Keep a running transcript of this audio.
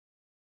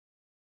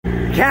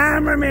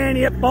Cameraman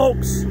here,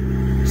 folks.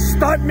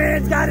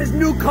 Stuntman's got his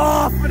new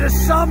car for the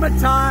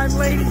summertime,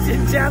 ladies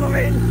and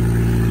gentlemen.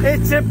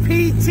 It's a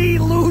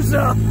PT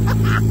Loser.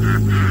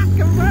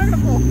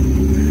 Convertible.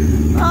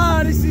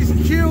 Oh, this is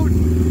cute.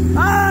 Oh,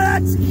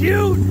 that's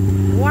cute.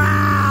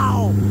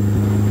 Wow.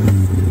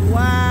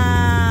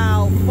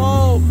 Wow,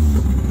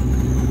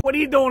 folks. What are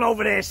you doing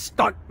over there,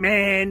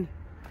 Stuntman?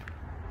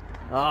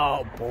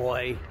 Oh,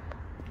 boy.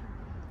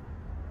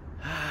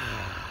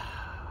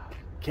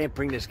 Can't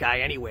bring this guy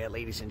anywhere,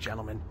 ladies and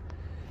gentlemen.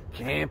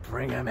 Can't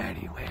bring him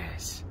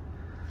anywheres.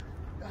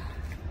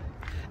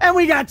 And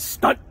we got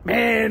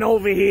Stuntman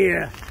over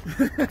here.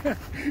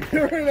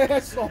 You're an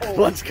asshole.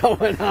 What's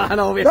going on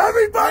over here?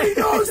 Everybody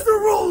knows the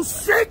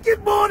rules. Shake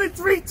it more than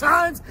 3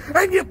 times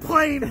and you're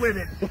playing with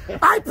it.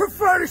 I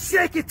prefer to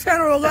shake it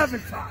 10 or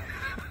 11 times.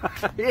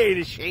 You ain't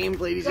ashamed,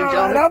 ladies and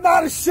gentlemen. I'm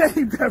not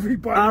ashamed,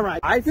 everybody. All right.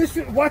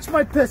 Watch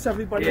my piss,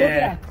 everybody. Yeah. Look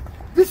at that.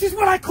 This is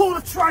what I call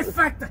a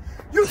trifecta.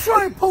 You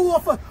try and pull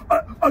off a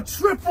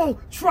triple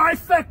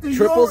trifecta.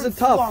 Triples are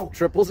tough.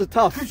 Triples are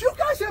tough. Did you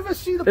guys ever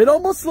see the... It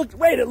almost looks...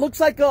 Wait, it looks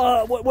like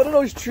a... What are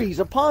those trees?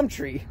 A palm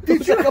tree.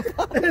 Did you... Like a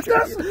palm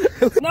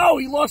tree. No,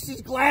 he lost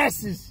his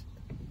glasses.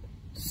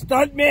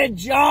 Stuntman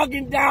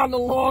jogging down the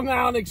Long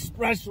Island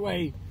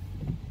Expressway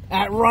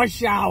at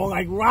rush hour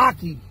like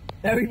Rocky.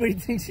 Everybody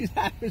thinks he's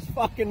out of his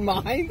fucking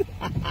mind.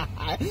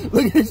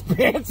 Look at his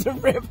pants are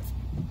ripped.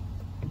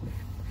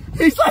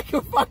 He's like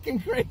a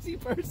fucking crazy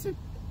person.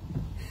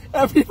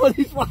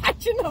 Everybody's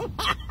watching him.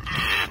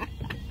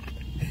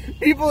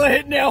 People are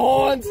hitting their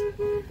horns.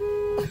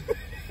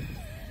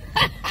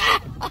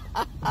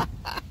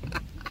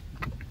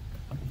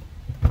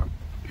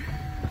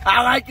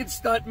 I like it,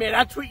 Stuntman.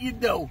 That's what you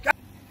do.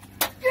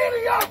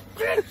 Giddy up,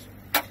 bitch!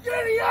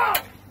 Giddy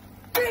up!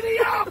 Giddy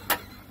up!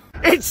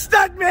 It's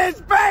Stuntman's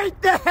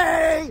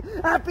birthday!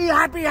 Happy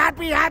birthday!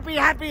 Happy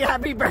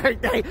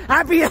birthday!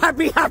 Happy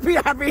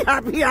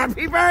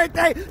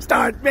birthday!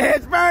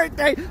 Stuntman's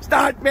birthday!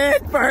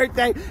 Stuntman's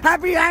birthday!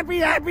 Happy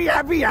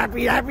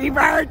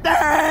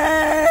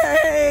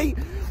birthday!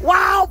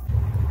 Wow!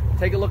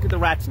 Take a look at the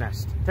rat's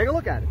nest. Take a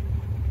look at it.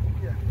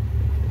 Yeah.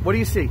 What do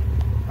you see?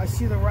 I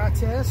see the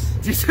rat's ass.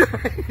 Did you see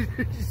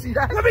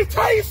that? Let me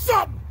tell you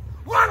something!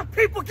 A lot of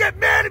people get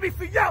mad at me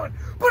for yelling,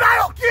 but I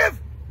don't give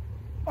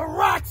a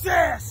rat's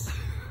ass.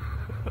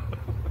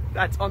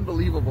 That's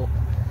unbelievable.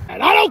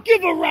 And I don't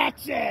give a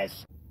rat's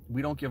ass.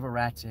 We don't give a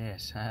rat's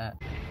ass, huh?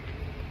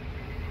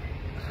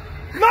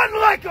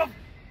 Nothing like a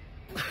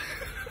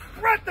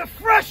breath of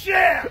fresh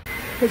air.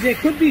 Because there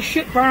could be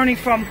shit burning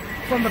from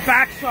the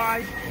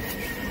backside.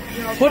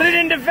 You know, put it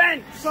in the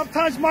vent.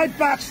 Sometimes my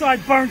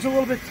backside burns a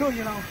little bit too,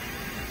 you know.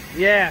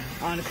 Yeah,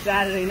 on a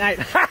Saturday night.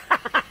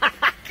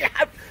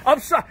 I'm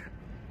sorry.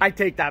 I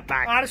take that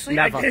back. Honestly,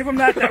 never. I gave him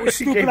that. That was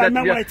stupid. I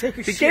meant when I take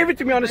a shit. He gave it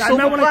to me on a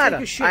silver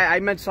platter. I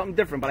meant something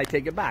different, but I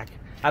take it back.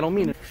 I don't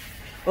mean it.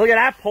 Look at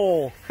that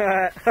pole.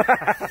 That's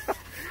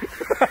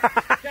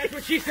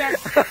what she said.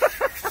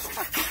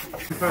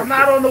 I'm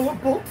not on the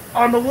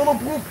little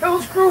blue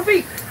pills,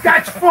 Groovy.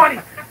 That's funny.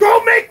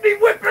 Don't make me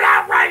whip it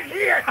out right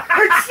here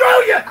and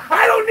show you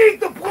I don't need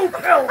the blue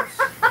pills.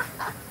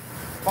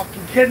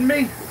 Fucking kidding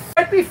me?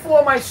 Right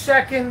before my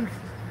second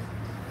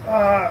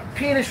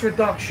penis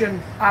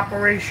reduction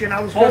operation,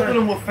 I was both of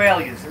them were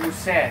failures. It was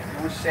sad.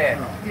 It was sad.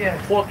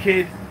 Yeah. Poor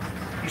kid.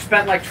 You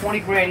spent like 20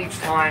 grand each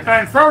time.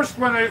 And first,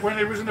 when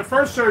it was in the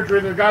first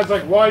surgery, the guy's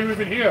like, "Why are you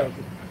even here?"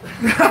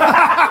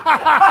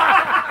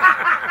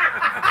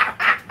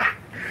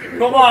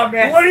 Come on,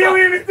 man. What are you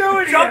even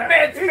doing here?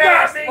 Jumpman's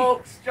fast,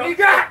 folks. He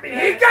got me.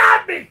 He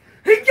got me.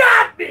 He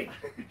got me.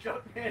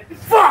 Jumpman is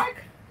fuck.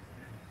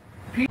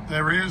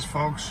 There he is,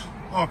 folks.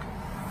 Look,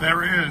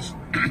 there he is.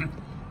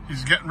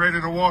 He's getting ready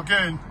to walk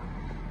in.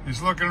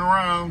 He's looking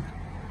around.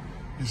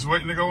 He's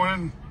waiting to go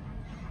in.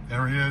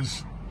 There he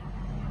is.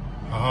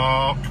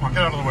 Oh, come on,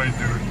 get out of the way,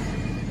 dude.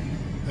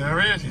 There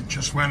he is. He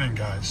just went in,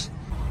 guys.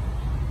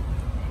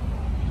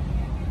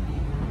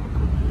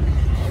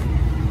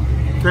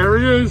 There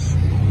he is.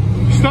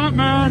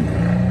 Stuntman.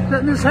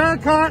 Getting his hair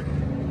cut.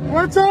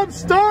 What's up,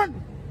 Stunt?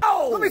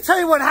 Oh, let me tell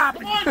you what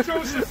happened. Come on,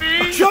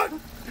 Josephine.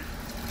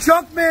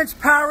 Junkman's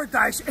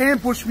Paradise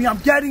ambushed me. I'm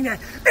getting there.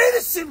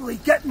 Innocently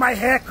getting my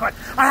hair cut.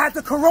 I had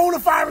the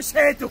coronavirus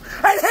hairdo.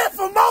 I had half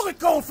a mullet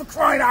going, for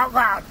crying out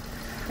loud.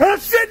 And I'm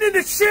sitting in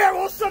the chair.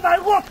 All of a sudden I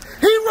look.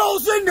 He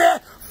rolls in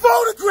there,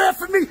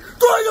 photographing me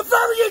during a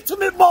very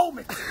intimate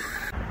moment.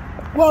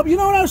 Well, you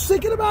know what I was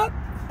thinking about?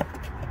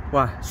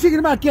 What? Thinking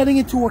about getting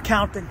into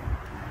accounting.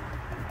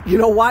 You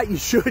know what? You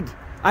should.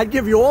 I'd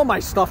give you all my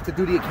stuff to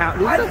do the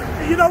accounting.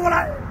 You know what?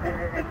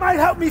 It might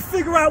help me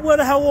figure out where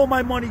the hell all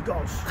my money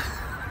goes.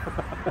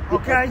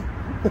 Okay?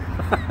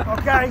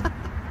 Okay?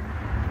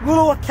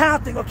 Little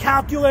accounting, a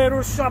calculator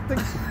or something.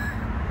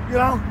 You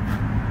know?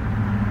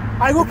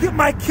 I look at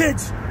my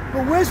kids,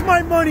 but where's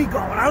my money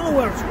going? I don't know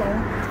where it's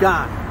going. It's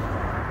gone.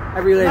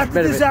 Every last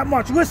bit of it. That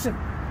much. Listen,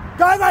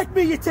 guy like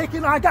me, you're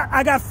taking. I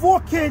got 4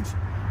 kids.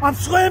 I'm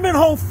slamming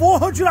home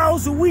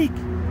 $400 a week.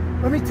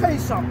 Let me tell you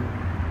something.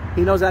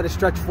 He knows how to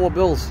stretch 4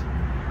 bills.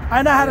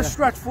 I know how to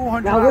stretch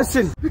 400 Now hours.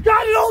 listen. The guy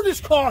that owned this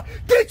car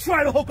did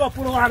try to hook up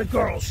with a lot of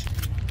girls.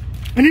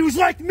 And he was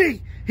like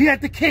me. He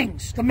had the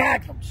Kings, the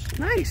Magnums.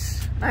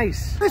 Nice,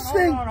 nice. This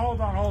thing. Hold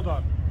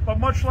on. But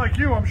much like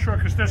you, I'm sure,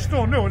 because they're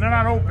still new and they're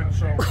not open.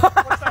 So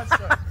what's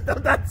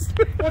that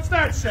say? What's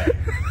that say?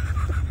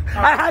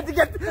 I had to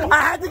get the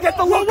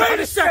look. Wait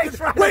a second.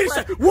 Wait a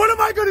second. What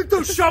am I going to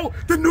do? Show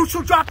the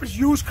neutral droppers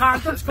used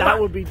condoms? That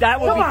would be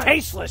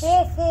tasteless.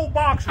 All full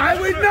boxes. I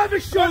would never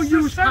show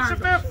used That's if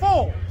they're condoms.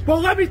 full.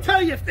 But let me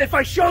tell you, if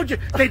I showed you,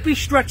 they'd be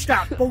stretched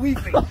out.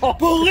 Believe me.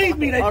 Believe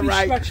me, they'd All be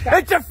right. stretched out.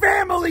 It's a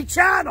family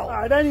channel. All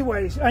right,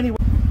 anyway.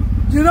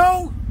 You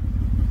know,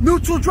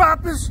 neutral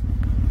droppers,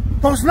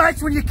 those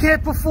nights when you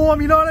can't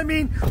perform, you know what I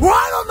mean? Well,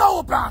 I don't know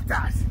about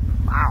that.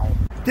 Wow.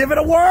 Give it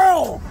a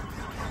whirl.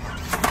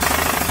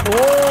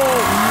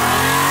 Oh.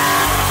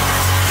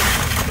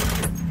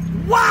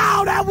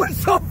 Wow, that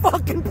was a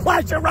fucking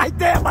pleasure right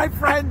there, my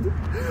friend.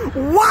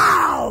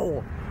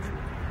 Wow.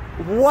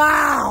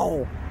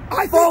 Wow.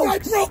 I think I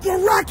broke a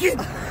record.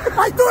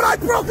 I thought I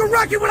broke a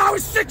record when I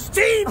was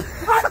 16.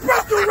 I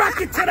broke a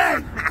record today.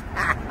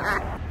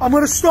 I'm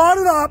going to start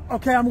it up,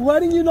 okay? I'm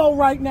letting you know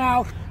right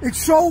now, it's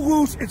so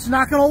loose, it's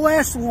not going to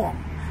last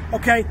long,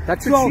 okay?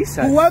 That's what she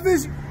said.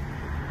 Whoever's...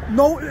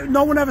 No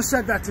one ever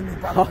said that to me,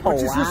 by the way. But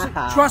just listen,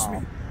 trust me.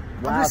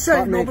 I'm just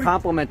saying, nobody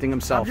complimenting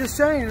himself. I'm just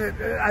saying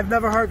that I've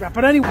never heard that.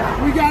 But anyway,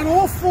 we got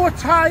all 4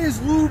 tires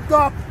lubed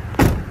up.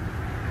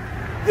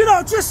 You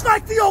know, just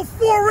like the old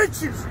 4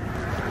 inches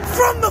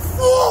from the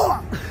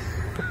floor.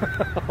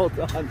 Hold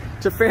on.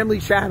 It's a family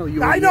channel,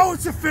 you I idiot. know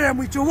it's a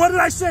family, Joe. What did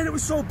I say that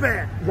was so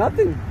bad?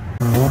 Nothing.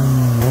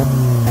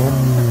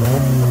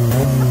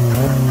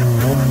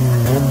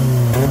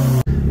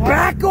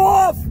 Back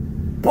off,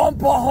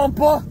 bumper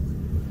humper.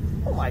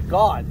 Oh my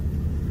God.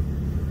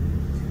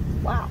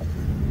 Wow.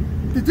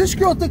 Did this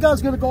girl think I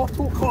was going to go up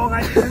to a car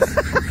like this?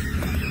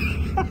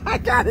 I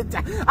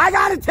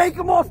gotta take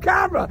him off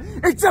camera.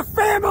 It's a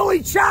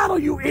family channel,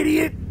 you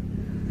idiot.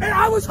 And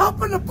I was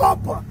humping the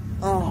bumper.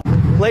 Oh.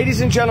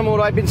 Ladies and gentlemen,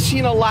 what I've been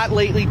seeing a lot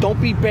lately,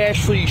 don't be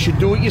bashful, you should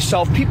do it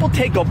yourself. People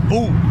take a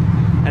boot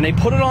and they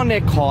put it on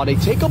their car. They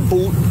take a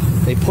boot,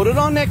 they put it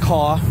on their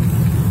car,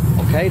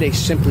 okay? They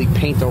simply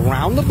paint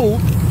around the boot.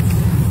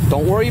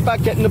 Don't worry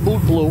about getting the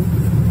boot blue.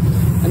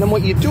 And then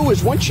what you do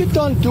is, once you're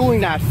done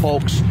doing that,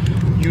 folks,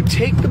 you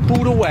take the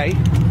boot away,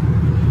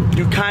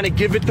 you kind of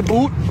give it the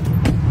boot,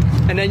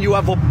 and then you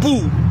have a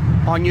boot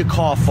on your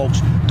car, folks.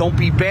 Don't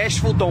be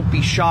bashful, don't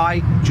be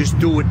shy, just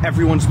do it.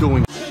 Everyone's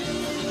doing it.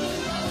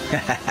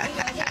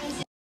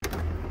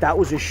 That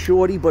was a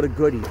shorty but a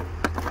goodie.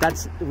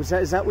 Is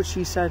that what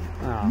she said?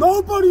 Oh.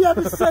 Nobody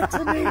ever said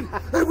to me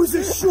it was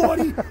a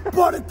shorty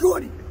but a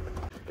goodie.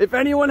 If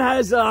anyone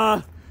has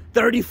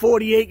 30,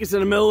 40 acres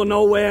in the middle of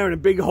nowhere and a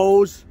big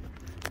hose,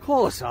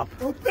 call us up.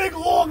 A big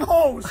long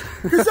hose,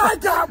 because I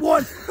got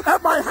one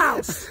at my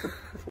house.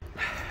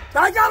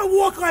 I gotta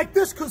walk like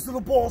this because of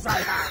the balls I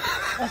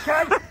have,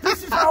 okay?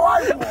 This is how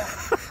I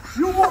walk.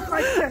 You walk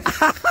like this.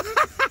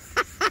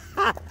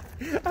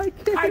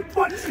 I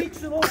butt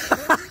cheeks and all.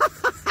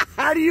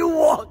 How do you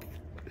walk?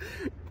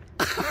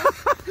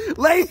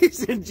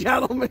 Ladies and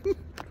gentlemen,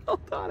 hold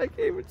on, I can't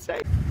even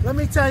say. Let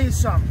me tell you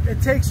something. It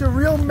takes a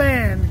real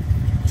man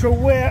to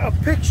wear a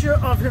picture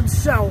of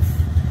himself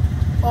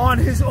on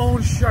his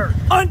own shirt.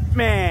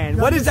 STUNTMAN.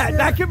 What is that?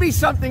 That could be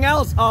something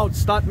else. Oh,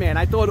 it's STUNTMAN.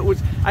 I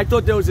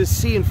thought there was a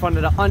C in front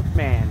of the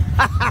STUNTMAN.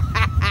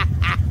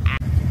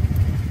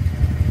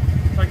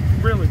 Like,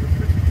 really?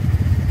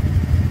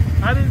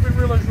 I didn't even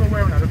realize you were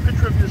wearing that. A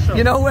picture of yourself.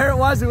 You know where it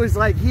was? It was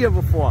like here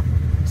before.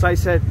 So I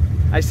said,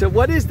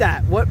 what is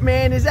that? What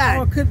man is that?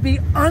 Oh, it could be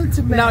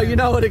STUNTMAN. No, you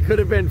know what it could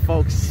have been,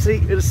 folks. See,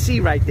 it'll see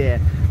right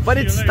there. But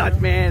it's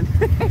STUNTMAN.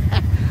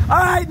 All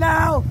right,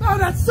 now. Oh,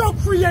 that's so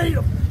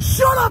creative.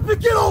 Shut up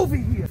and get over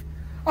here.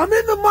 I'm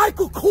in the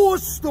Michael Kors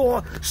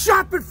store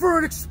shopping for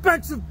an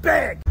expensive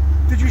bag.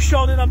 Did you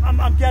show that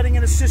I'm getting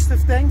an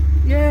assistive thing?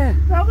 Yeah.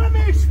 Now let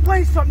me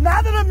explain something.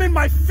 Now that I'm in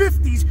my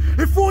 50s,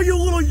 if all you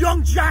little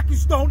young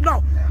jockeys don't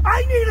know,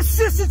 I need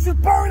assistance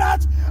with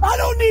burnouts. I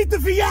don't need the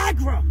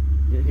Viagra.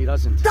 Yeah, he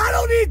doesn't. I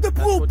don't need the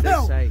blue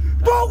pill.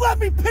 Don't let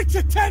me pitch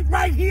a tent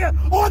right here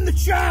on the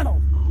channel.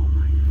 Oh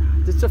my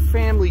God. It's a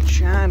family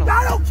channel.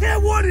 I don't care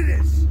what it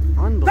is.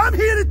 I'm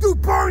here to do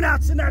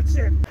burnouts and that's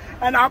it.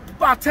 And I'll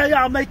tell you,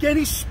 I'll make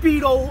any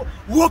Speedo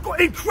look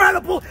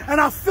incredible and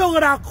I'll fill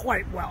it out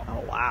quite well.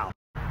 Oh, wow.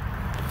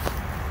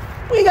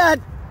 We got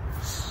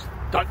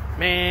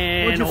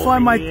STUNTMAN. Would you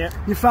find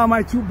you found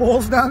my 2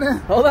 balls down there?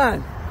 Hold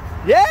on.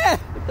 Yeah,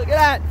 look at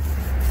that.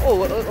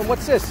 Oh,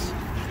 what's this?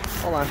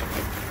 Hold on.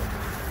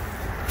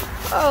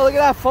 Oh, look at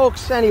that,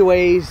 folks.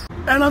 Anyways.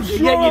 And I'm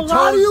sure a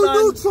lot of you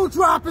neutral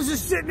droppers are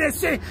sitting there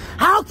saying,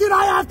 how can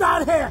I have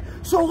that hair?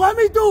 So let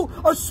me do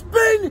a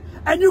spin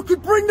and you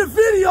can bring the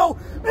video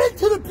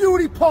into the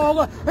beauty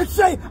parlor and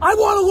say, I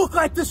want to look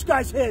like this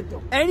guy's hair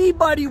do.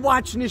 Anybody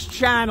watching this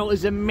channel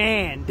is a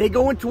man. They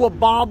go into a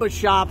barber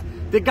shop.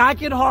 The guy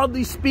can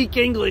hardly speak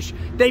English.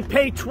 They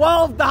pay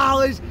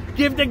 $12,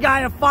 give the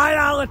guy a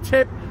 $5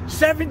 tip,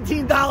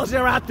 $17,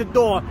 they're out the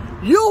door.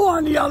 You,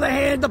 on the other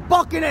hand, a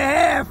buck and a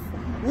half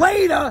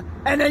later,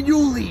 and then you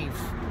leave.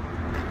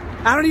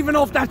 I don't even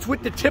know if that's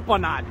with the tip or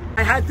not.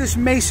 I had this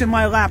mace in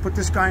my lap with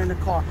this guy in the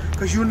car,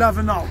 because you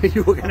never know.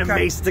 You were gonna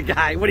mace the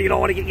guy. What, do you don't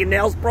want to get your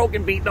nails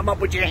broken, beating them up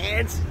with your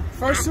hands?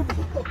 First of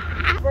all,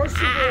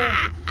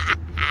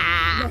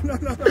 no.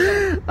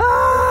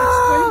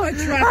 Oh, Explain my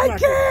track I record.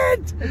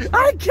 can't!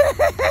 I can't!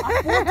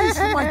 I bought this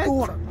for my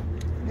daughter.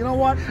 You know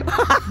what?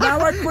 Now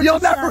I put You'll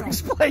this never out.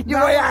 explain your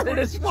Now way I out of put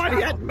this one.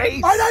 You had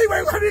mace. Oh,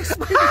 anyway, let me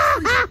explain it.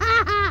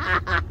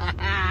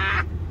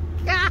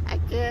 I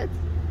can't.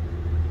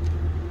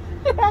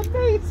 You had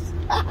mace.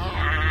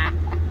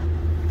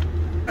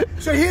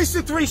 So here's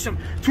the threesome.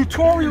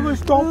 Tutorial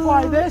is don't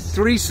buy this.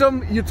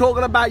 Threesome? You're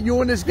talking about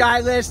you and this guy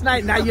last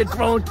night. Now you're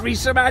throwing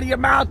threesome out of your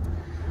mouth?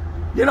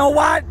 You know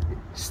what?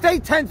 Stay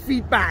 10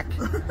 feet back.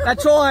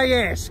 That's all I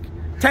ask.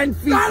 10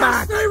 feet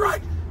back. Stay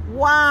right.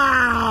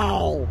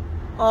 Wow.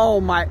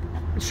 Oh my.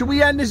 Should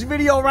we end this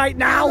video right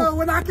now? No,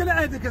 we're not going to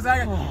end it because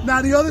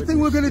now the other thing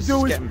we're going to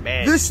do is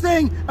this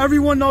thing.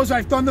 Everyone knows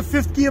I've done the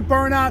 5th gear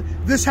burnout.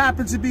 This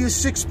happens to be a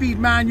 6-speed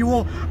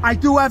manual. I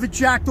do have it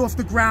jacked off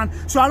the ground,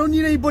 so I don't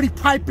need anybody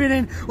piping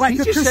in like He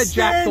a just said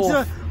jacked Costanza.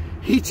 off.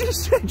 He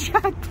just said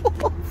jacked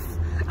off.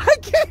 I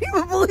can't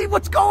even believe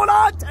what's going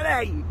on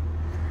today.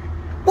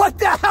 What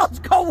the hell's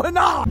going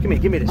on? Give me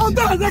this. Oh,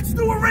 no, let's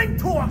do a ring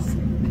toss.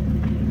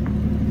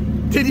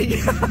 Did he?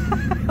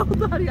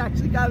 Hold on, he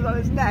actually got it on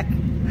his neck.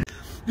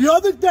 The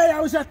other day I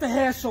was at the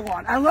hair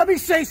salon, and let me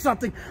say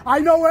something. I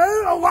know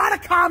a lot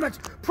of comments,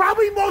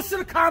 probably most of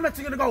the comments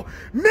are going to go,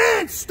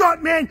 man,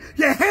 Stuntman,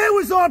 your hair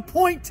was on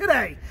point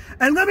today.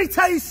 And let me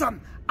tell you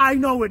something. I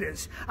know it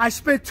is. I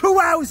spent 2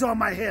 hours on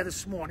my hair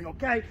this morning,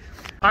 okay?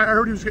 I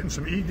heard he was getting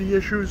some ED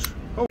issues.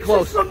 Oh,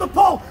 Close. From the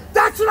pole.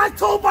 That's what I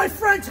told my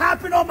friends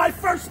happened on my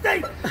first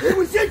date. It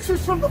was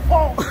inches from the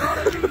pole. You know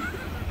what I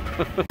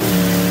mean?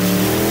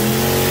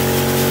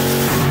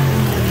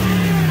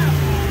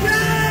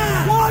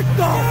 Yeah! What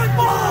the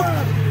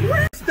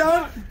fuck?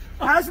 Stunt,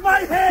 how's my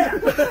hair?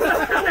 Your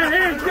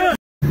hair's good.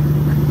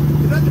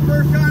 is that the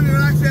first time you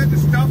actually had to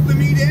stuff the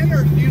meat in,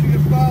 or did you usually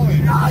just fall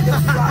in? I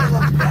just try to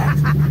look back.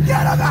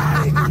 Get him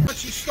out of here. But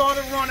she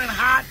started running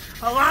hot.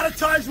 A lot of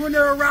times when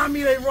they're around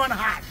me, they run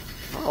hot.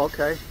 Oh,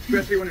 okay.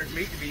 Especially when there's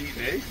meat to be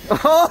eaten, eh? I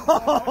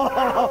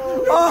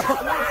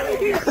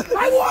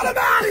want him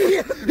out of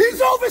here.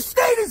 He's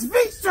overstayed his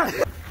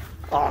visa.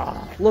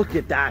 Oh, look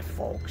at that,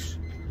 folks.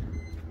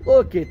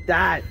 Look at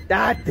that.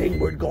 That thing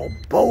would go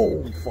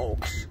boom,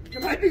 folks.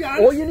 Can I be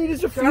honest? All you need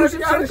is a fuse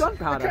and some It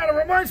gunpowder. kind of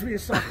reminds me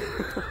of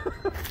something.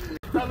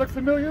 That look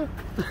familiar?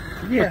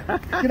 Yeah,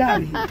 get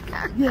out of here.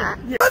 Yeah.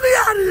 Let me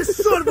out of this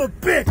son of a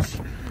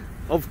bitch.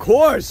 Of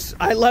course,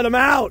 I let him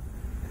out.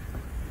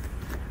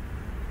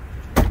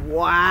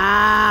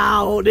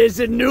 Wow, there's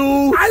a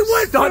new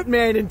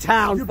stuntman in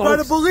town, You folks.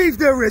 better believe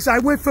there is. I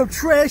went from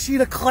trashy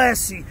to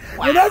classy.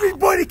 Wow. And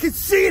everybody can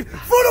see it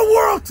for the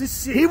world to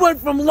see. He went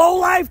from low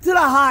life to the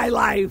high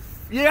life.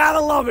 You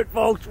gotta love it,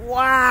 folks.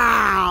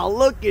 Wow,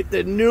 look at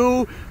the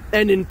new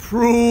and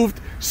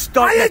improved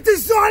stuntman. I had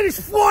designers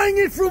flying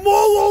in from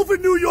all over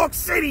New York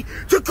City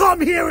to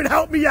come here and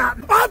help me out.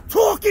 I'm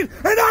talking,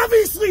 and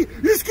obviously,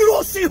 you can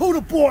all see who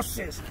the boss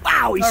is.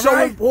 Wow, he's All so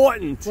right?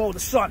 important. Well, the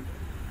son.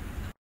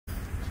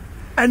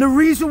 And the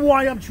reason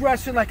why I'm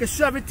dressing like a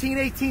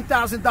 $17,000,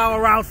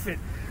 $18,000 outfit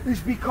is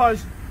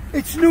because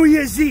it's New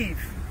Year's Eve.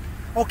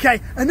 Okay?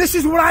 And this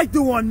is what I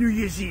do on New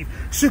Year's Eve.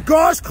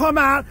 Cigars come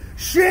out,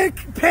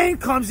 champagne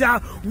comes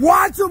out,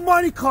 wads of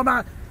money come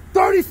out,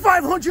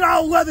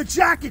 $3,500 leather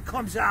jacket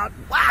comes out.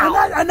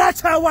 Wow. And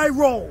that's how I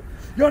roll.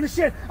 You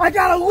understand? I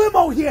got a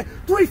limo here,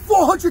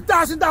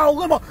 $400,000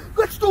 limo.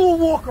 Let's do a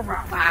walk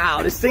around.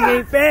 Wow, this thing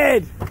ain't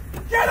bad.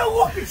 Get a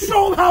look and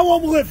show them how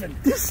I'm living.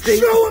 This thing-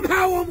 Show them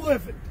how I'm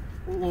living.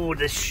 Ooh,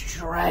 the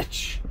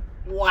stretch.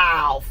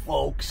 Wow,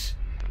 folks.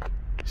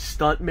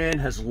 Stuntman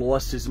has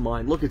lost his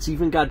mind. Look, it's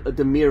even got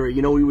the mirror.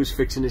 You know he was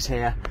fixing his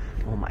hair.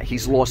 Oh my,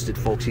 he's lost it,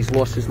 folks. He's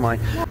lost his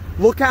mind.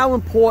 Look how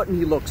important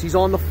he looks. He's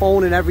on the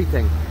phone and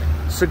everything.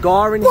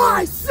 Cigar in Buy,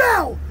 hand.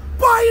 sell,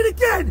 buy it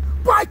again.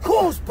 Buy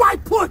calls, buy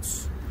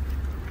puts.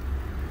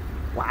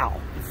 Wow,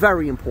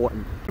 very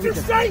important. You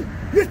say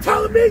you're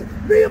telling me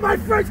and my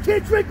friends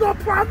can't drink on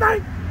prom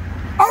night?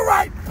 All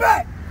right,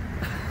 bet.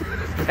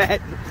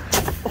 Bet.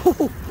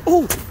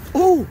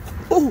 Oh.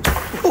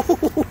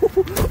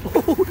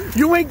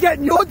 You ain't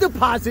getting your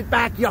deposit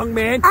back, young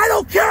man. I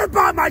don't care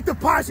about my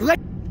deposit.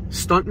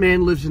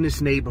 Stuntman lives in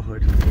this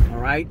neighborhood, all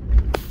right?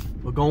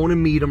 We're going to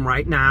meet him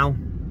right now.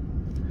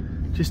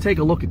 Just take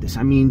a look at this.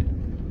 I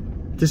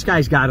mean, this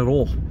guy's got it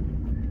all.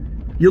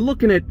 You're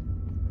looking at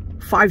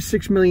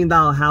 $5-6 million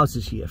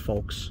houses here,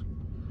 folks.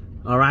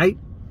 All right?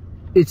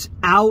 It's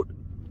out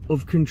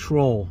of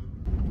control.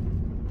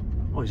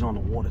 Oh, he's on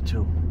the water,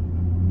 too.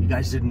 You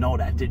guys didn't know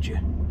that, did you?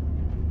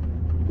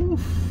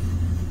 Oof.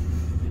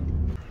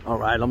 All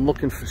right, I'm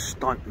looking for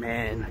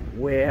Stuntman.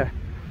 Where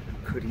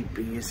could he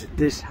be? Is it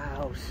this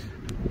house?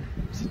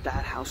 Is it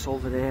that house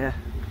over there?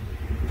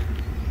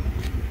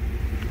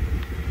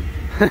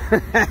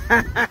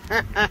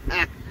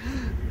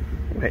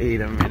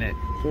 Wait a minute.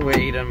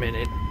 Wait a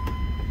minute.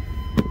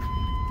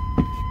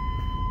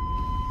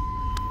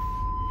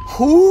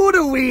 Who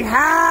do we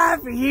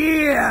have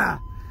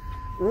here?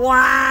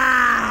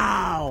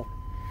 Wow!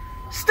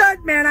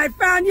 Stuntman, I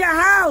found your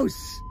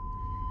house!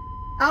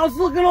 I was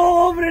looking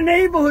all over the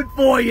neighborhood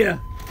for you.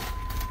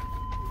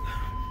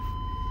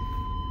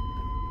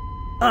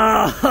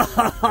 Oh.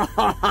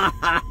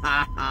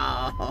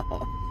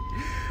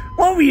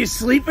 What, were you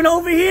sleeping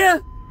over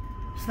here?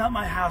 It's not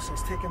my house. I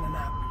was taking a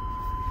nap.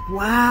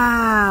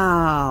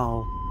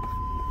 Wow.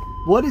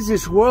 What does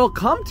this world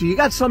come to? You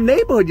got some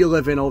neighborhood you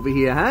live in over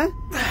here, huh?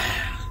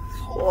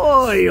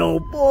 Boy, oh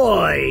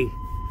boy.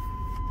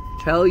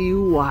 Tell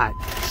you what,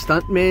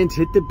 Stuntman's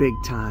hit the big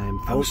time,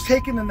 folks. I was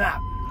taking a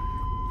nap.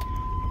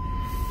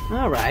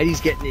 All right,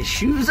 he's getting his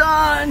shoes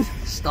on,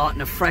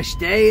 starting a fresh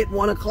day at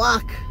 1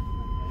 o'clock.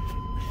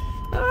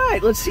 All right,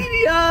 let's see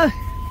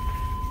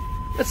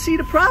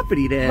the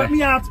property there. Let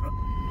me out.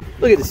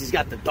 Look at this. He's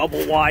got the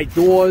double wide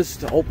doors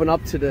to open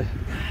up to the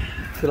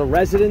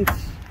residence.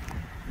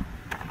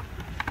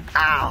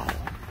 Ow!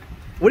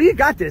 What do you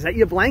got there? Is that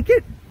your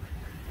blanket?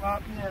 Yeah,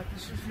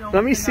 this is the only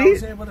Let me thing see. I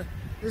was able to,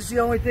 this is the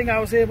only thing I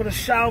was able to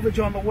salvage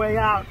on the way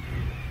out.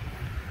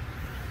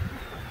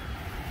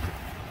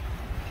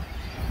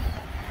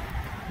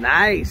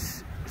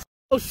 Nice.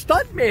 So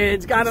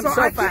Stuntman's got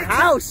himself a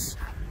house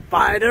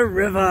by the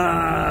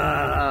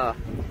river.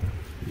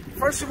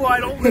 First of all, I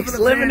don't live He's in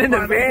a living in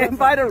a van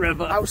by the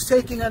river. I was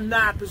taking a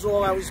nap is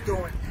all I was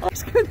doing.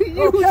 He's gonna use.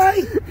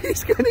 Okay?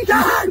 He's gonna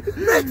Dad, use.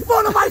 make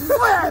fun of my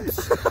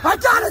flabs! I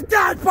got a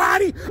dad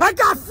body! I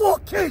got 4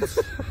 kids!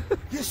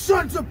 You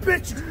sons of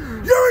bitches!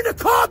 You're in the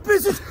car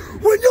business!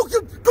 When you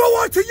can go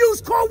on to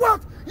used car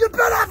wealth, you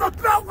better have a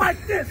belt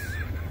like this!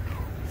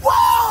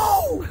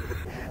 Whoa!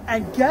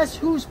 And guess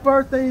whose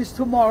birthday is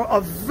tomorrow?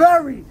 A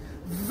very,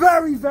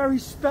 very, very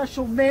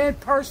special man,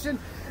 person.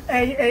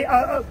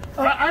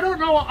 I don't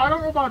know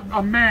about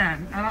a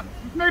man, and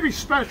maybe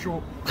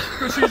special,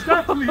 because he's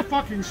definitely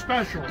fucking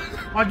special.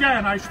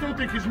 Again, I still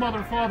think his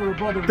mother, father, or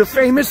brother. The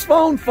famous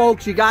phone,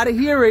 folks. You gotta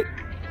hear it.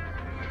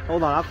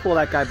 Hold on, I'll call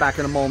that guy back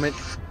in a moment.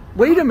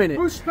 Wait a minute.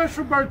 Whose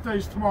special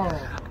birthday's tomorrow?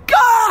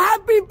 God,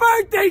 happy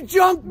birthday,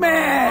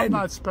 Junkman! I'm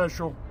not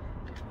special.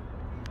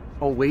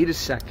 Oh, wait a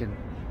second.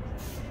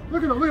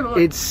 Look at him, look at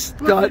him. It's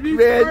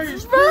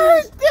Stuntman's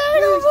birthday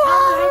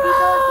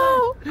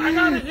tomorrow! I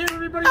gotta hear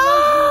everybody.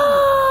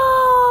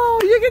 Oh,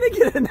 you're gonna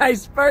get a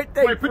nice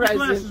birthday Wait, put present.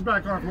 your glasses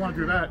back on if you want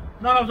to do that.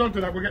 No, don't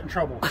do that. We'll get in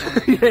trouble.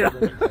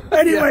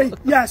 Anyway,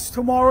 yes,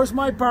 tomorrow's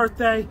my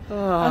birthday.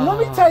 And let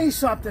me tell you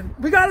something.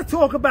 We got to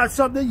talk about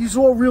something that you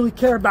all really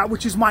care about,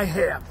 which is my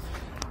hair.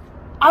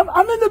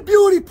 I'm in the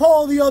beauty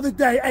parlor the other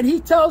day, and he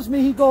tells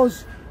me, he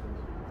goes,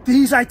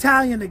 he's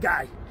Italian, the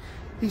guy.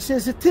 He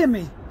says to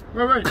Timmy.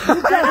 Wait.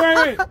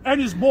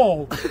 And he's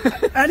bald.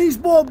 And he's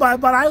bald,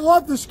 but I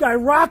love this guy.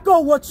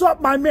 Rocco, what's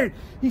up, my man?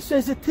 He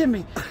says to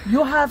Timmy,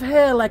 you have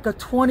hair like a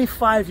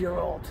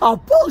 25-year-old. Oh,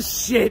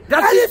 bullshit.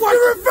 And if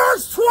you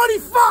reverse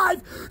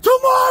 25,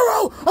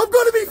 tomorrow I'm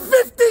going to be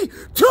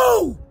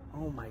 52.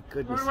 Oh, my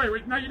goodness.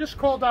 Wait. Now, you just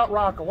called out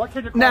Rocco. Why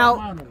can't you call Now,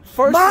 him Manos?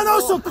 first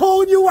Manos of all, are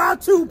calling you out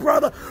too,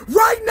 brother.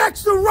 Right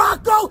next to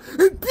Rocco and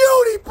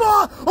Beauty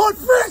Bar on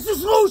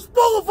Francis Lewis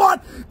Boulevard.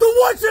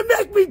 The ones that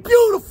make me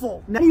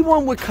beautiful.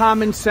 anyone with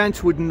common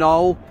sense would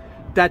know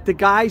that the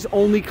guy's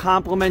only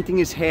complimenting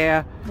his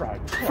hair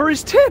for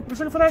his tip. Who's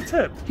looking for that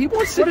tip? He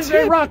wants What a is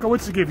tip. that, Rocco?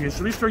 What's he give you? So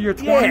at least for your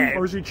 20, Yeah.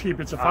 or is he cheap?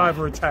 It's a 5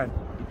 or a 10.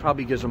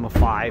 Probably gives him a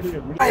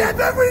 5. I have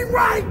every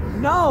right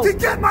No. to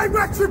get my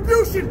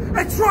retribution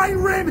and try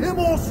and ram him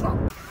also.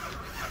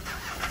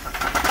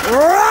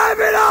 Rev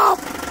it up!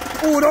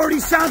 Oh, it already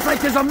sounds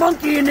like there's a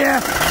monkey in there.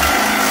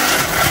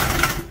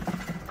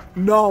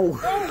 No.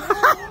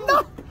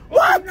 No.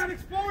 What? That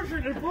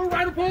explosion! It blew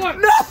right apart!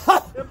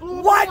 No! It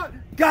blew What? apart.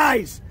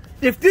 Guys,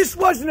 if this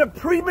wasn't a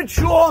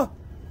premature,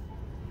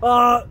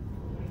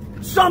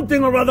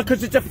 something or other,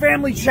 because it's a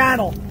family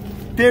channel,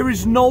 there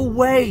is no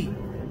way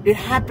it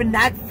happened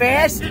that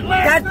fast. It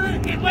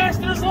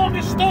lasted as long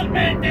as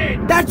Stuntman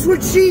did! That's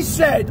what she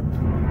said.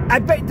 I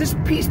bet this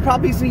piece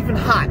probably isn't even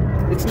hot.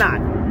 It's not.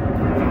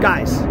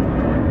 Guys,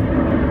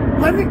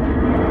 let me...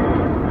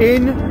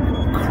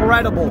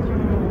 Incredible.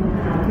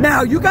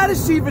 Now, you got to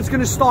see if it's going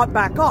to start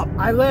back up.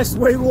 I last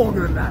way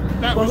longer than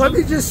that. But let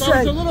me just That say.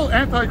 was a little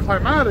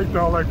anticlimactic,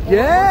 though. Like,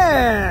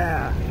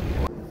 Yeah.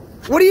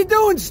 What are you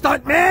doing,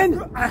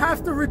 Stuntman? I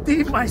have to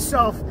redeem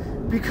myself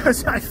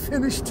because I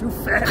finished too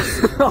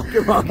fast.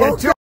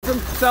 Okay,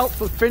 himself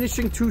for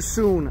finishing too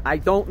soon. I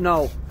don't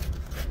know.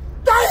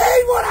 I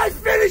hate when I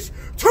finish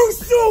too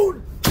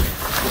soon.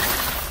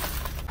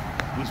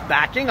 He's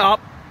backing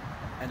up,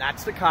 and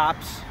that's the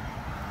cops.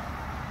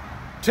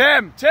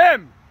 Tim!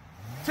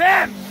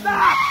 Stop!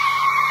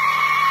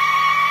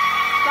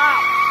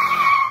 Stop!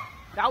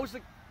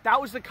 That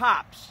was the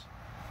cops.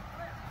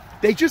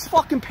 They just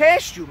fucking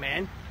passed you,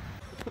 man.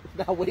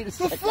 Now wait a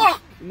second.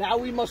 fuck? Now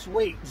we must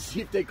wait to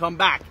see if they come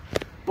back.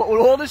 But with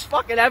all this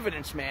fucking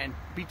evidence, man,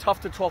 be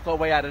tough to talk our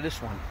way out of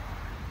this one.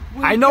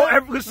 I know,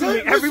 listen to me,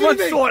 everyone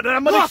saw it, and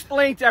I'm going to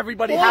explain to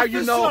everybody how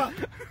you know.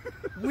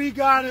 We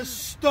got a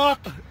stuck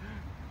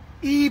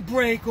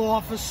e-brake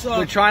officer.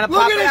 We're trying to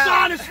Look pop at it his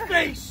out. honest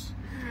face.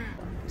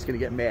 He's gonna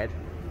get mad.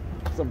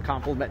 Some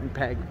complimenting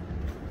Peg.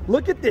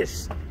 Look at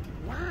this.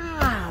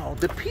 Wow,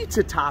 the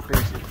pizza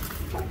toppings.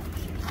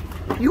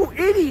 You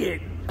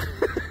idiot.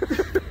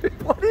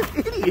 What an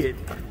idiot.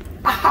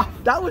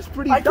 That was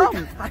pretty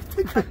dumb. I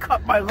think I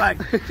cut my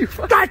leg.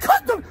 I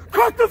cut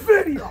the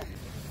video.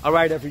 All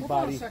right, everybody.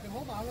 Hold on a second.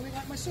 Hold on. Let me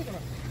light my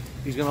cigarette.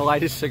 He's gonna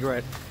light his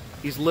cigarette.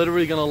 He's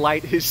literally gonna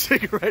light his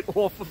cigarette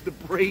off of the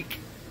brake.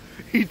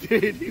 He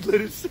did. He lit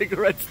his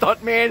cigarette.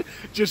 Stuntman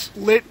just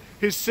lit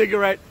his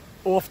cigarette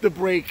off the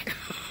brake.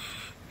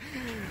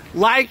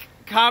 Like,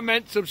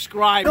 comment,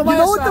 subscribe. You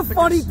know what the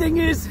funny thing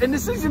is? And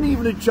this isn't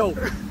even a joke.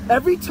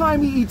 Every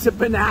time he eats a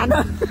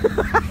banana,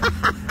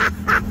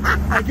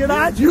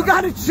 you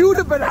gotta chew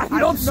the banana. You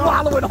don't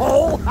swallow it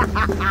whole.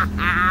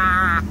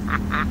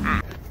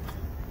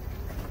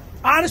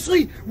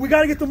 Honestly, we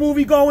got to get the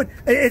movie going.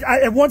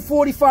 At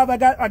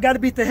 1:45, I got to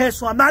beat the hair,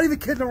 so I'm not even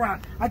kidding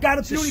around. I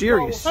got to beauty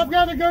serious. I've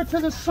got to go to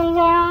the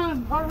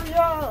salon. Hurry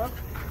up.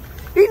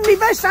 In the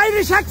best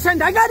Irish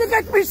accent, I gotta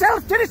get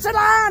myself to the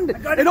salon.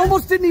 It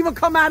almost didn't even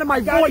come out of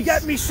my voice. I got to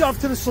get myself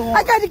to the salon.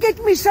 I gotta get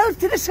myself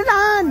to the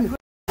salon.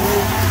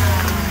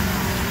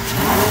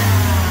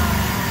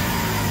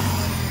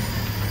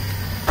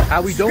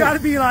 How we doing? It's got to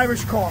be an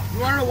Irish car. You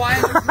wanna know why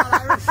I'm not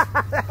Irish?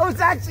 That was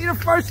actually the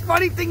first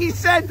funny thing he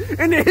said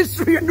in the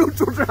history of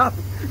Neutral Drop.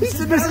 He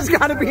said this has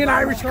got to be an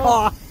Irish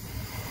car.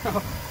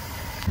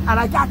 And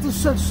I got this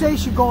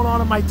sensation going on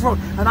in my throat.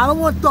 And I don't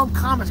want dumb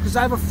comments because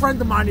I have a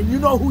friend of mine and you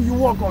know who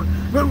you are going,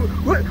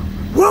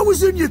 what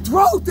was in your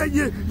throat that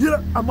you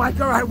I'm like,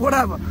 all right,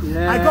 whatever.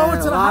 Yeah, I go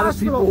into the hospital.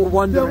 hospital. People were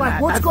wondering They're like,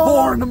 that. what's At going 4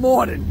 on? in the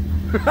morning.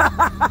 So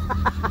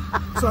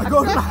I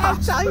go to the I'll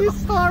hospital. tell you a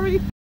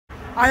story.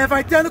 I have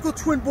identical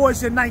twin boys.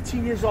 They're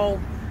 19 years old.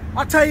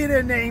 I'll tell you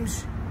their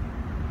names.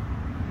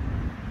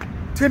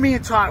 Timmy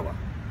and Tyler.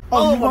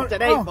 Oh, you want,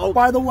 today, folks.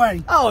 by the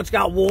way. Oh, it's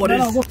got waters.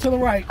 No, look to the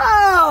right.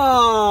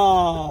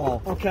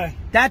 Oh. Okay.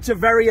 That's a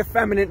very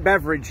effeminate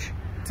beverage.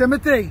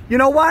 Timothy. You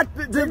know what?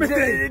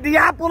 Timothy. The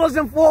apple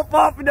doesn't fall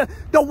far from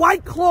the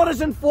White Claw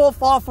doesn't fall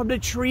far from the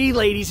tree,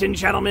 ladies and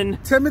gentlemen.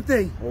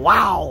 Timothy.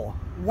 Wow.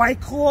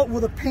 White Claw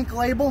with a pink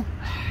label.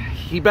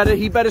 He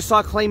better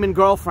start claiming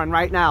girlfriend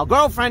right now.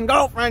 Girlfriend,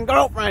 girlfriend,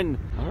 girlfriend.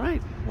 All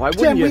right. Why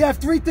wouldn't Tim, you? we have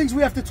 3 things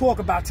we have to talk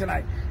about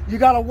tonight. You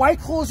got a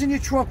White Claws in your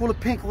trunk with a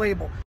pink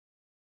label.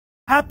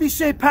 Happy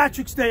St.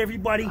 Patrick's Day,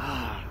 everybody.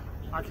 I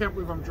can't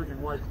believe I'm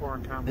drinking White Claw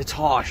on camera. It's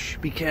harsh.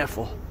 Be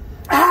careful.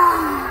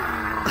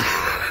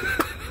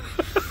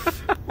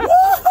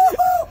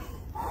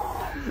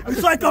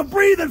 It's like I'm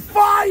breathing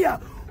fire.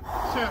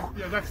 Yeah,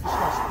 that's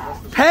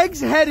disgusting. Peg's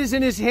head is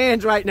in his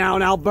hands right now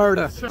in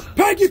Alberta.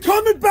 Peg, you're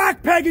coming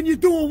back, Peg, and you're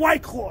doing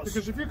White Claws.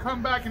 Because if you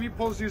come back and he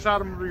pulls these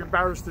out, I'm going to be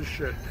embarrassed as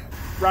shit.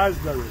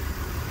 Raspberry.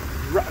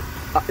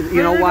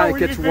 You know why? It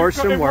gets worse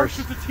and worse.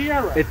 It works with the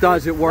tiara. It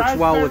does. It works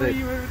well with it.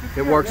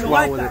 It works You well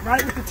like with that, it.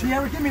 right? With the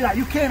tiara? Give me that.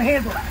 You can't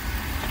handle that.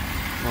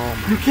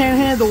 Oh, You can't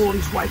handle all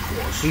these White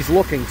Claws. he's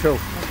looking too.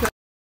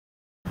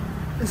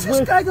 Is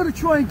this guy going to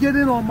try and get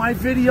in on my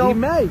video? He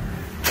may.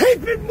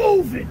 Keep it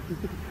moving.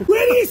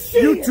 Where do you see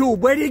it? YouTube,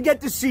 where do you get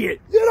to see it?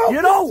 You don't You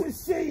get don't. to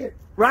see it.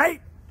 Right?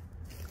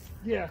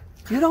 Yeah.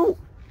 You don't.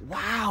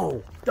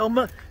 Wow.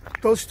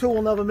 Those 2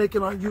 will never make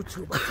it on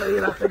YouTube. I'll tell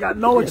you that. They got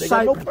no They got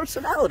excitement. no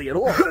personality at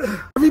all.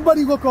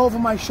 Everybody look over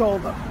my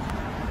shoulder.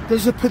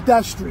 There's a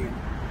pedestrian.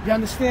 You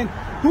understand?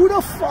 Who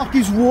the fuck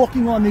is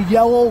walking on the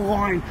yellow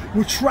line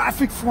with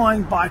traffic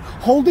flying by,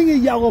 holding a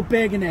yellow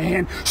bag in their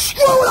hand,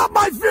 screwing up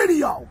my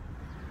video?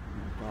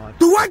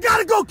 Do I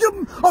gotta go give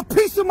him a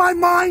piece of my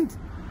mind?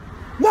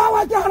 Now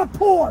I gotta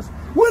pause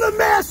with a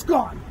mask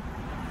on.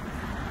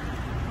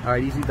 All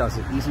right, easy does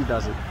it. Easy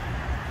does it.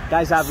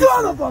 Guy's Son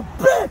obviously, of a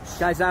bitch!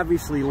 guy's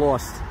obviously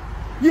lost.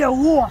 Yeah,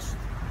 lost.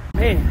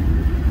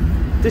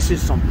 Man, this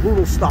is some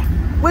brutal stuff.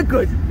 We're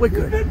good. We're Keep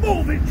good. it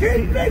moving.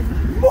 Keep it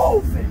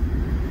moving.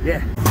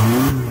 Yeah.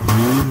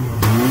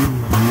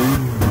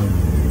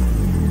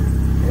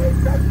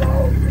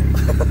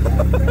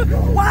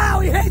 Wow,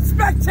 he hates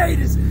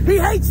spectators. He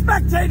hates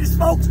spectators,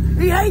 folks.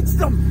 He hates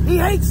them. He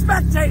hates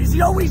spectators.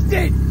 He always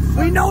did.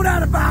 We know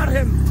that about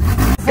him.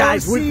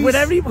 Guys, who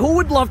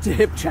would love to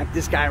hip check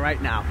this guy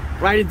right now?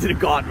 Right into the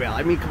guardrail.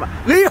 I mean, come on.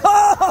 Leo!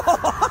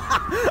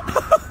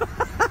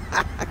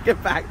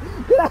 Get back.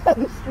 Get out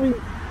of the street.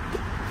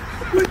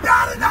 We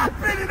got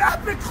an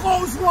epic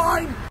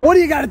clothesline. What do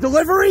you got, a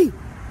delivery?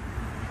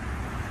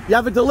 You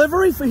have a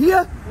delivery for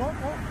here?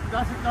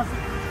 That's it.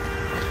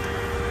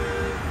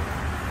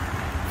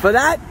 For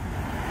that?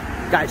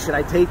 Guys, should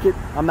I take it?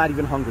 I'm not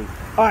even hungry.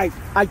 All right,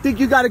 I think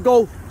you got to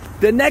go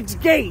the next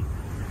gate.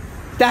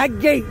 That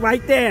gate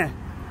right there.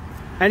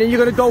 And then you're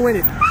going to go in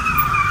it.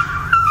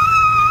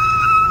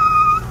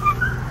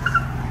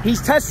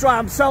 He's test driving.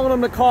 I'm selling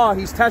him the car.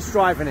 He's test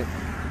driving it.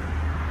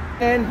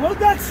 And What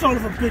that son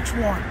of a bitch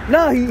want?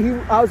 no,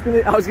 I was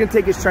gonna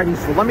take his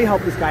Chinese food. Let me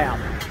help this guy out.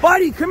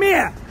 Buddy, come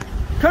here.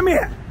 Come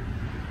here.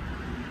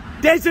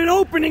 There's an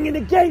opening in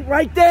the gate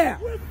right there.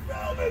 We're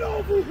filming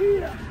over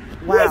here.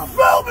 Wow. You're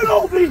filming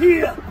over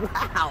here.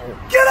 Wow.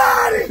 Get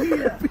out of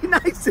here. Be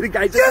nice to the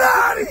guy. Get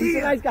out of He's here.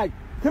 a nice guy.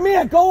 Come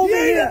here, go over You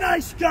ain't here. a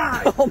nice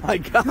guy. Oh my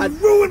God. You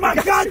ruined my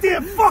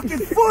goddamn fucking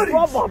footage.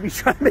 Rub off. He's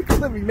trying to make a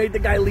living. He made the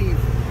guy leave.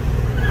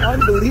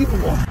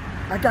 Unbelievable.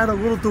 I got a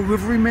little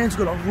delivery man's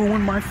gonna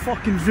ruin my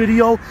fucking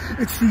video.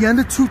 It's the end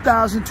of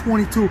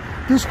 2022.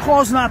 This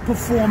car's not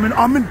performing.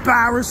 I'm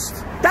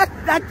embarrassed.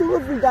 That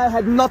delivery guy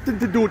had nothing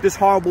to do with this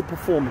horrible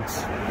performance.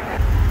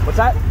 What's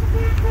that?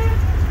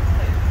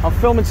 I'm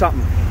filming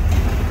something.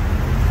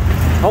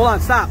 Hold on,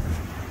 stop.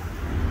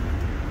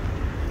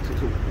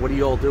 What are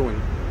you all doing?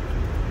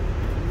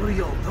 What are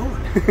y'all doing?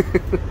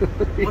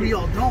 What are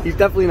y'all doing? He's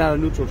definitely not a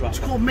neutral driver. It's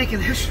called making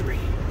history.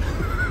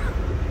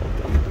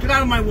 Get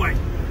out of my way.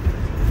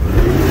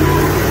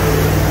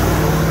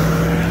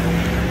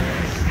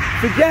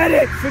 Forget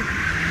it.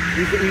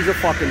 He's a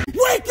fucking...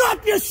 Wake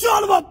up, you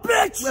son of a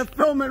bitch! We're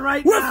filming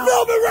right We're now.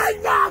 filming right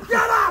now!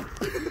 Get up!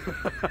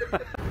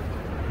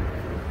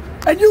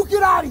 And you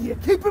get out of here.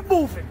 Keep it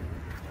moving.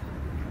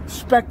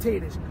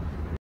 Spectators.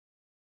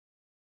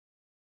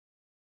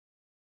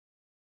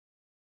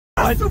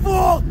 First of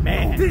all,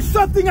 Man. there's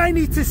something I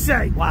need to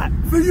say. What?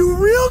 For you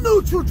real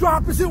neutral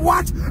droppers that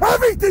watch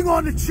everything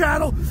on the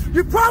channel,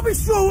 you probably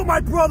saw what my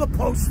brother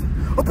posted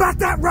about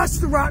that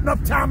restaurant in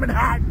Uptown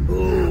Manhattan.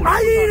 Ooh,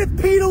 I eat at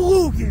Peter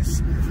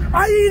Luger's.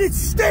 I eat at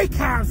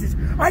steakhouses.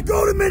 I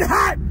go to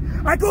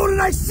Manhattan. I go to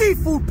nice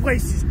seafood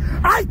places.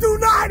 I do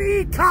not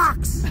eat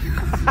cocks.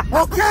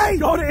 Okay?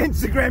 Go to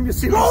Instagram, you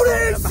see Go what to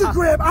I'm talking about.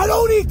 Instagram. I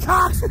don't eat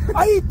cocks.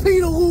 I eat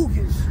Peter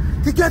Luger's.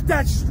 To get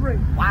that straight.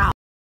 Wow.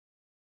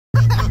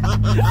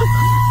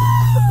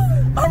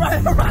 All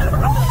right.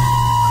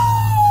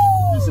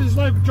 This is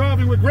like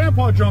driving with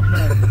Grandpa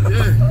Junkman.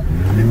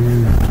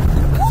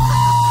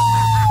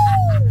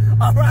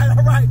 All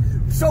right.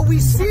 So we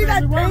see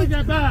that we wanna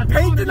get back. We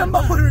painting wanna the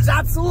get motor is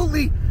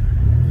absolutely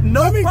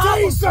no Let me tell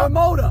you problem for a something.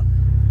 motor.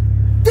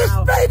 This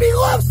Wow. baby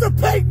loves to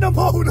paint the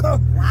motor.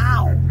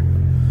 Wow.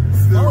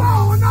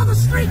 Oh, another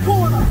street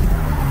corner.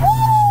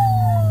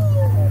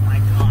 Oh my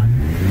God.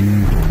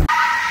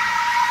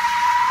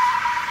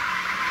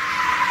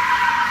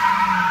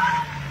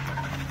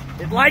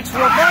 It likes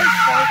reverse,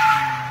 folks.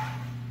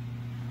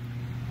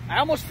 I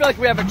almost feel like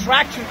we have a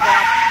traction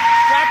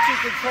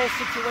control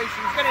situation.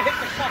 It's gonna hit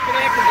the fucking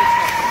air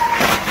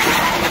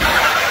conditioner.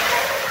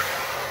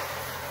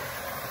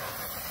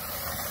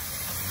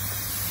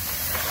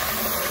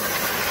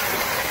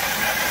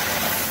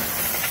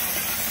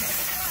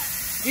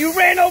 You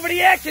ran over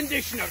the air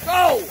conditioner.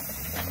 Go!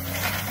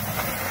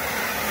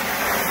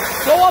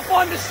 Go up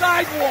on the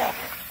sidewalk.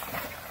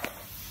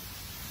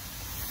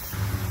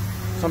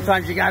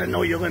 Sometimes you gotta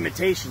know your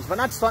limitations, but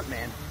not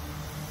Stuntman.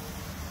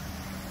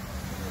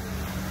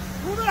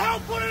 Who the hell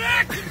put an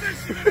air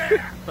conditioner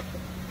there?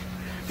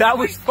 That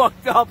was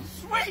fucked up.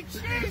 Sweet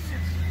Jesus.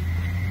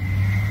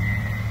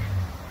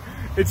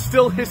 It's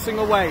still hissing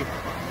away.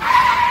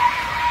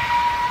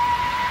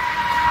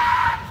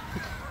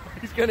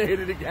 He's gonna hit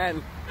it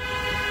again.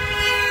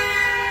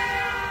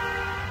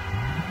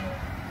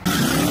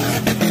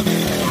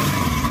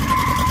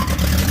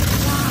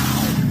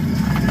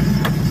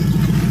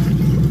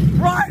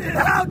 Ride it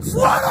out!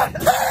 What a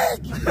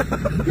pig!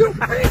 You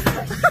piece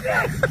of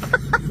shit!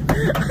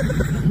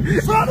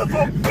 Son of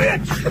a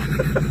bitch!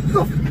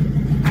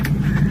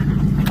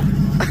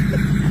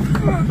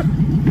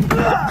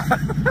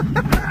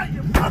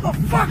 You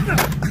motherfucker!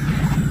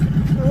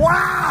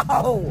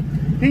 Wow!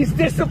 He's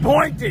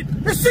disappointed.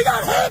 This thing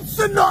got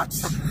hamster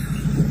nuts!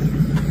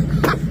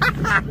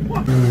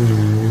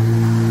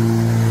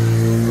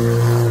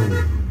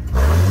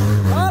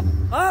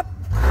 Up!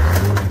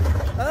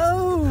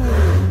 Oh!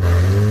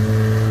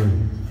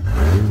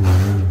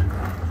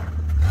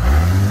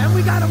 And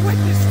we got a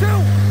witness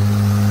too!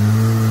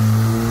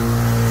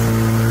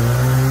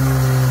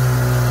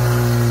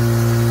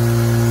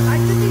 I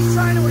think he's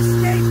trying to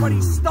escape, but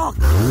he's stuck.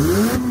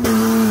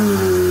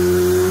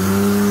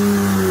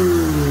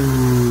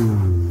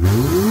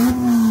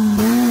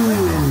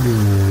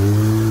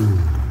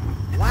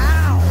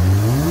 Wow!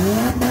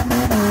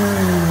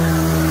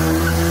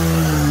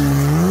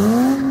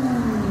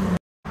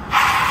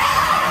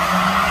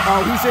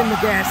 Oh, he's in the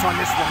gas on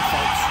this one,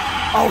 folks.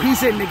 Oh,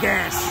 he's in the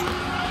gas.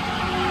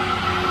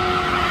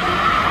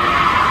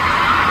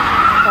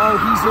 Oh,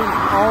 he's in.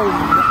 Oh,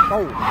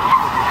 no.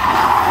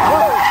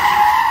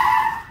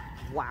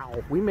 Oh.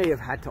 Wow, we may have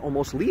had to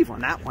almost leave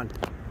on that one.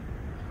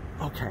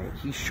 Okay,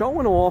 he's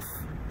showing off.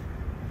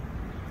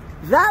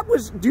 That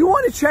was. Do you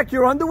want to check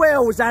your underwear,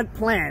 or was that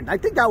planned? I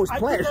think that was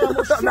planned.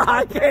 No,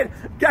 I can't.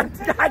 I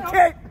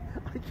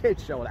can't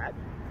show that.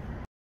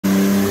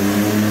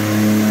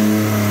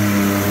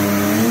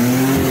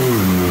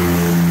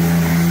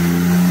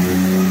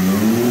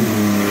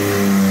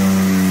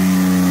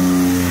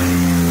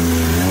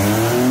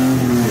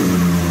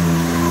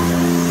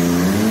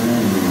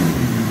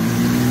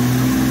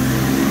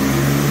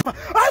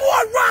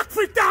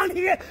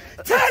 Here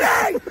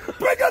today!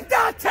 Bring him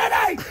down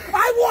today!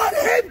 I want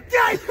him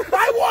dead!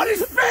 I want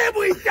his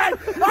family dead!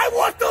 I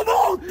want them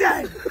all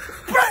dead!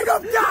 Bring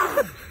him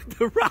down!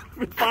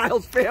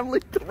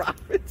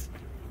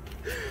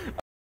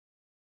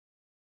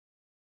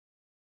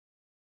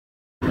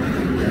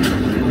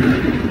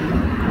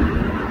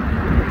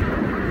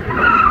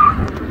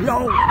 Yo!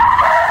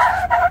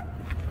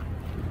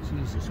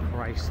 Jesus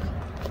Christ.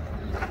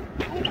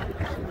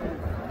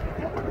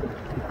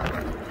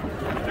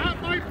 Not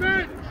my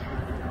bitch!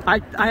 I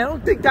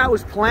don't think that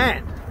was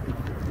planned.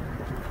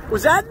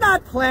 Was that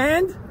not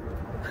planned?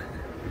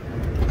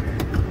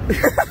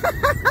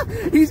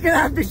 He's gonna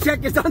have to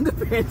check his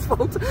underpants,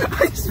 folks.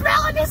 I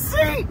smell in his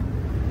seat!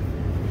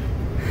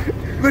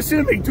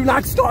 Listen to me, do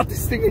not start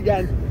this thing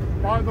again.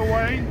 By the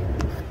way,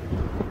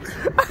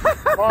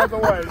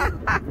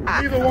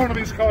 neither one of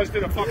these cars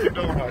did a fucking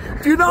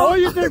donut. Do you know? All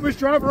you did was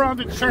drive around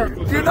in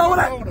circles. Do you know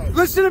what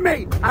listen to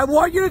me. I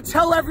want you to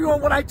tell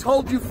everyone what I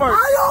told you first.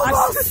 I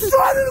almost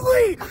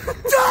suddenly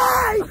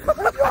died!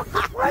 And you're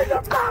complaining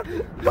about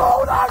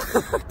donuts!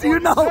 Do you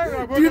know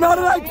that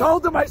I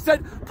told him, I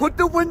said, put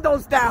the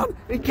windows down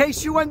in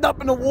case you end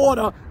up in the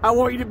water. I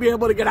want you to be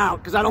able to get out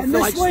because I don't feel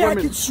like swimming. I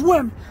can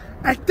swim.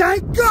 And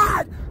thank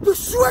God, the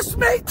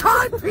Swiss-made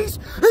timepiece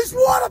is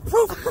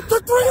waterproof to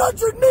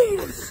 300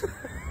 meters.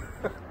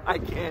 I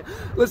can't.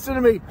 Listen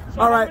to me. So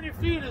all right. How many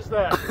feet is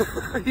that?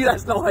 He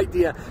has no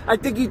idea. I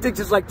think he thinks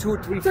it's like 2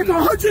 or 3 It's feet. like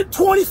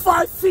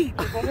 125 feet.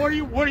 But what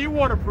are you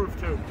waterproof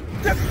to?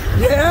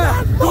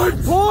 Yeah.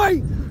 Good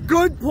point.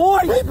 Good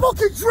point. People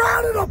can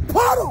drown in a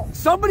puddle.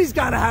 Somebody's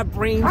got to have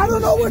brains I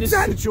don't know in what's this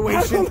that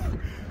situation.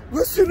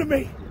 Listen to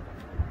me.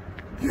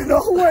 You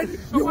know when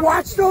you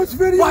watch those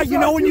videos? Why? You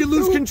know when you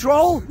lose YouTube?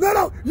 control?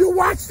 No. You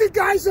watch the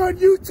guys on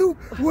YouTube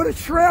with a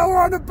trailer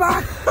on the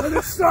back, and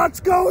it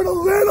starts going a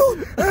little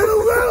and a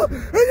little,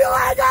 and you're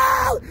like,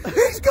 oh,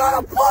 he's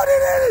gonna put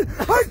it in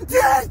a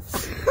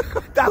ditch.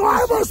 I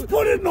almost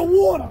put it in the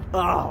water.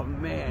 Oh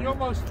man!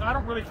 I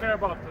don't really care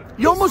about this.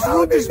 You almost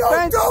ruined his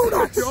bench.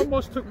 Donuts. You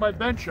almost took my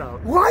bench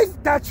out.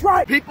 Life, that's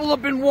right. People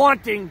have been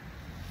wanting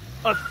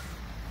a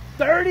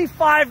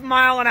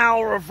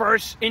 35-mile-an-hour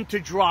reverse into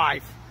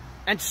drive.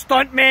 And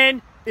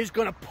Stuntman is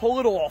going to pull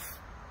it off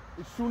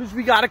as soon as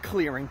we got a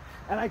clearing.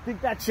 And I think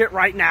that's it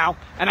right now.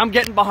 And I'm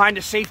getting behind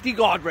the safety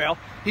guardrail.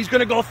 He's going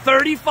to go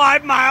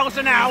 35 miles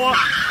an hour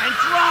and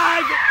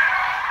drive.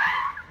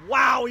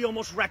 Wow, he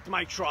almost wrecked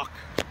my truck.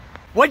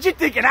 What'd you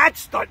think of that,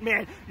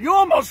 Stuntman? You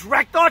almost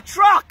wrecked our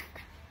truck.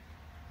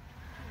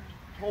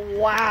 Oh,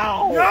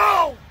 wow.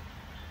 No!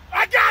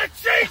 I gotta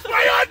change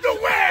my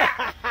underwear!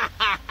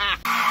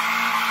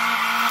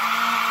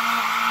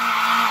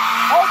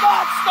 Hold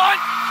on,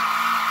 Stunt!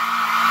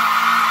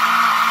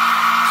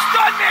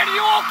 Stuntman, are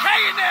you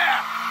okay in there?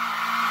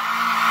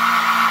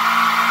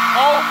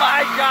 Oh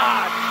my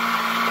God!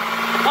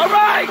 All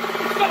right,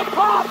 it's gonna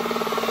pop.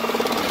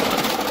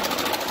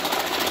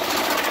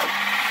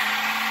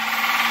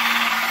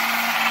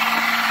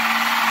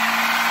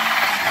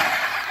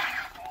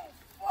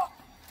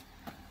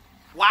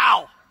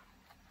 Wow!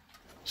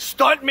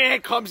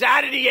 Stuntman comes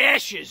out of the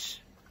ashes.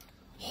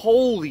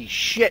 Holy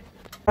shit!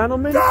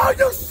 Gentlemen. No,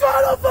 you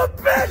son of a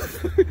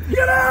bitch!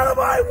 Get out of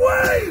my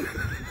way!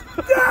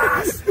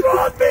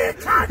 Strong man,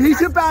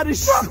 He's about as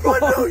strong. From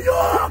New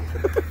York!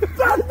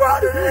 I'm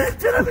running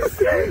into the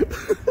machine!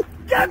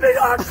 Get me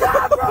on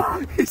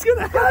camera! He's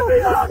gonna have Get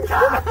me on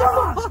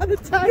camera! heart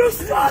attack. You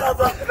son of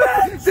a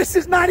bitch! This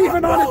is not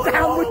even on a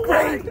downward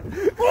grade.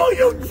 Oh,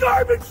 you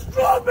German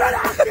strongman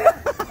out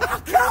there!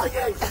 I'll kill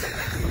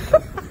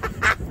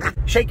you!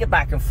 Shake it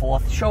back and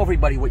forth. Show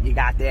everybody what you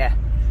got there.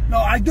 No,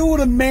 I do what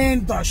a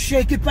man does.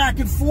 Shake it back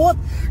and forth.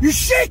 You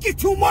shake it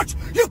too much,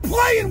 you're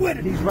playing with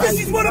it. This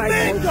is what a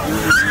man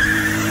does.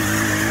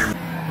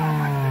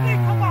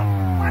 Come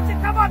on. Watch it.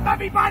 Come on,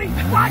 everybody.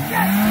 Watch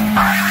it.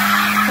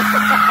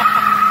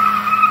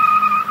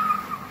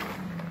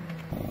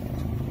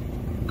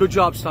 Good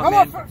job, Come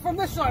Stuntman. on, from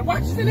this side.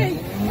 Watch the knee.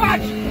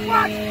 Watch.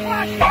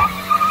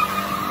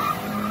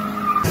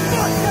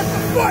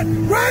 Foot.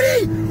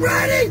 Ready.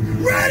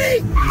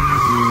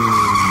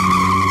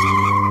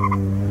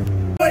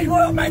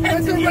 Well, my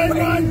head's in the red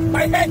line.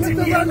 My head's in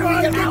the red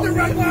line. Get the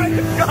red line.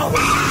 Go.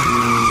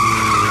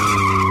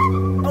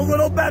 A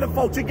little better,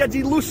 folks.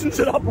 He loosens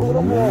it up a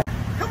little more.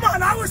 Come on,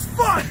 that was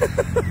fun.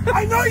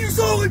 I know you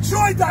all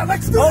enjoyed that.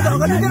 Let's do it. Hold on,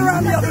 let me get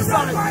around the other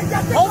side.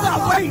 Hold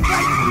on, wait.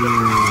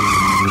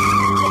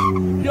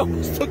 You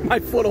almost took my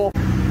foot off.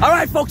 All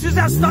right, folks, this is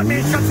how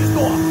Stuntman shuts his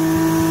door.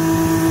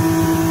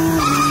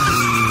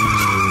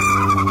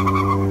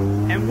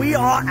 And we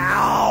are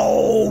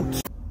out.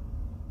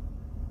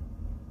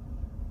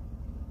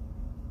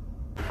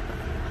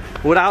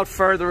 Without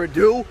further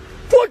ado,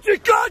 what you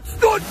got,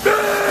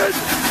 Stuntman?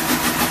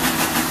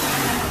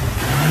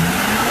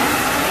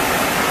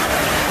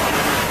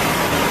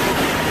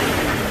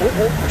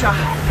 Oh,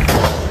 child.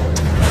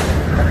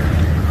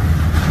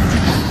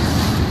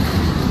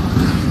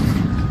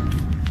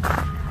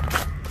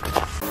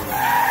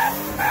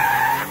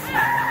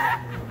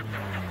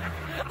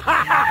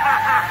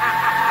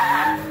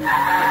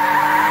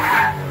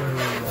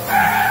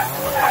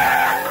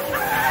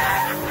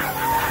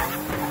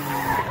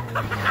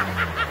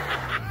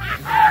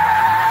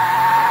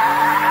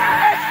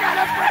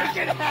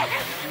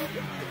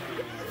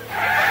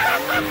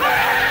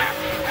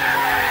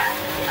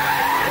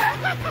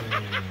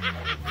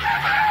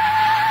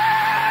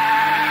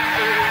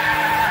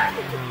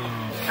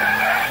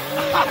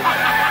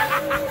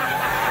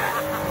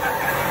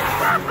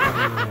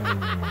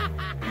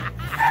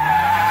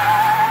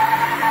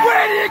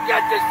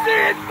 want to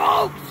see it,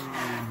 folks!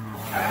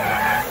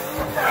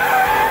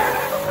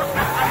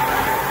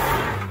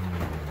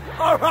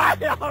 All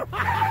right, all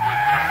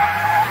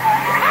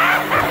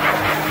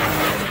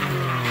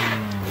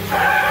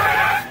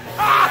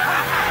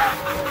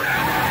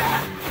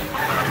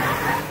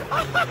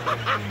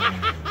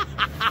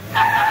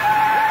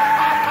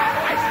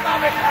My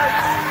stomach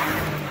hurts.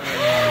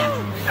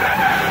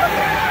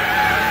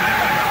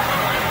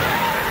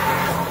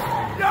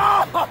 No!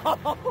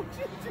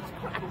 Jesus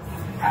Christ.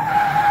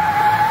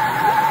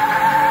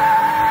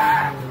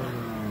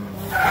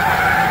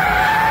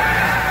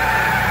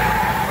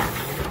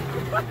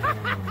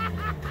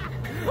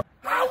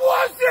 How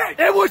was it?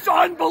 It was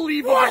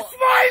unbelievable. What's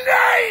my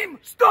name?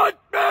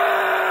 Stuntman!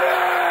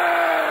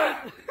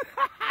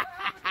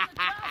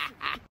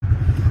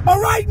 All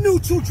right,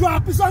 neutral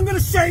droppers, I'm going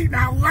to say it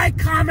now. Like,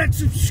 comment,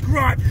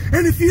 subscribe.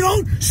 And if you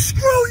don't,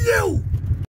 screw you!